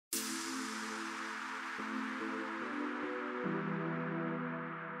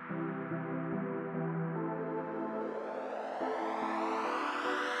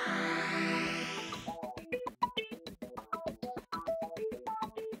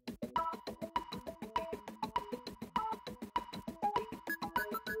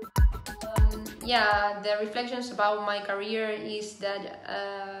Yeah, the reflections about my career is that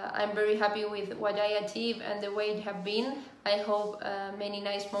I'm very happy with what I achieved and the way it have been. I hope many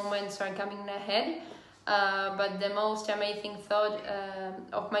nice moments are coming ahead. But the most amazing thought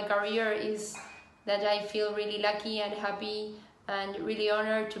of my career is that I feel really lucky and happy and really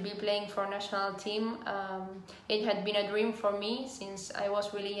honored to be playing for national team. It had been a dream for me since I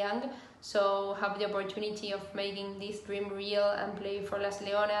was really young, so have the opportunity of making this dream real and play for Las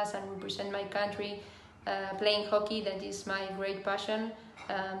Leonas and represent my country playing hockey, that is my great passion.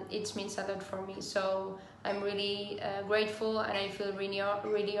 It means a lot for me, so I'm really grateful and I feel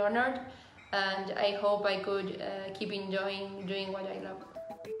really honored, and I hope I could keep enjoying doing what I love.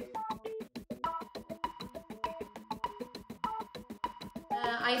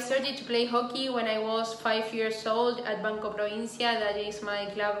 I started to play hockey when I was 5 years old at Banco Provincia, that is my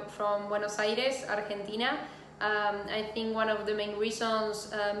club from Buenos Aires, Argentina. I think one of the main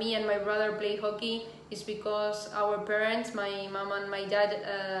reasons me and my brother play hockey is because our parents, my mom and my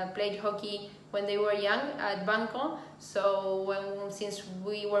dad, played hockey when they were young at Banco. So since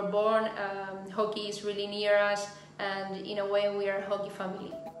we were born, hockey is really near us, and in a way we are a hockey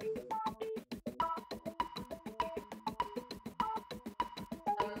family.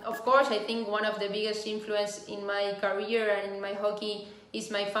 Of course, I think one of the biggest influence in my career and in my hockey is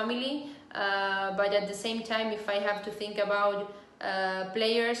my family. But at the same time, if I have to think about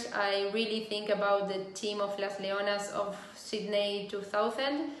players, I really think about the team of Las Leonas of Sydney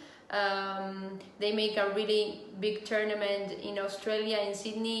 2000. They make a really big tournament in Australia, in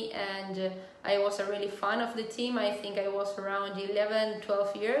Sydney, and I was a really fan of the team. I think I was around 11,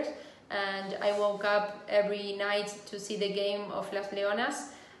 12 years, and I woke up every night to see the game of Las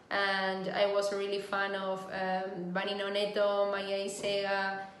Leonas. And I was a really fan of Vanino Neto, Maya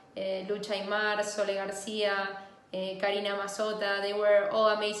Isega, Lucha Aymar, Sole Garcia, Karina Mazota. They were all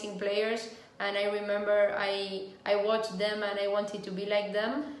amazing players, and I remember I watched them and I wanted to be like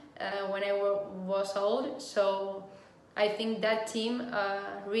them when I was old. So I think that team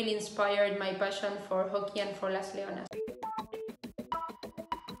really inspired my passion for hockey and for Las Leonas.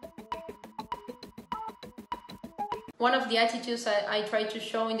 One of the attitudes I try to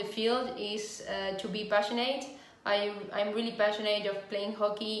show in the field is to be passionate. I'm really passionate of playing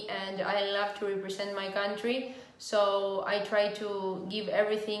hockey and I love to represent my country. So I try to give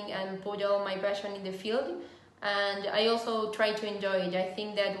everything and put all my passion in the field. And I also try to enjoy it. I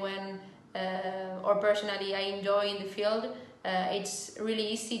think that or personally, I enjoy in the field. It's really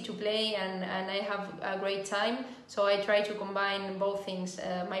easy to play and I have a great time. So I try to combine both things,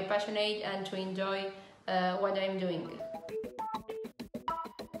 my passionate and to enjoy what I'm doing.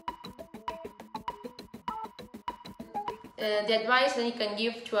 The advice that you can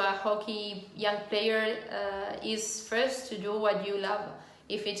give to a hockey young player is first to do what you love.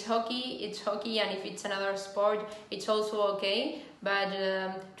 If it's hockey, and if it's another sport, it's also okay. But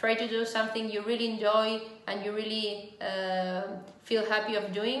try to do something you really enjoy and you really feel happy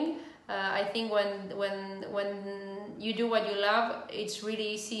of doing. I think when you do what you love, it's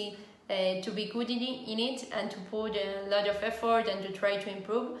really easy to be good in it and to put a lot of effort and to try to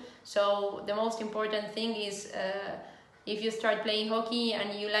improve. So the most important thing is if you start playing hockey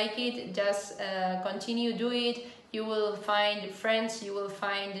and you like it, just continue do it. You will find friends, you will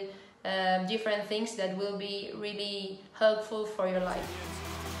find different things that will be really helpful for your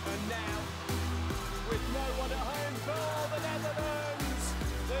life.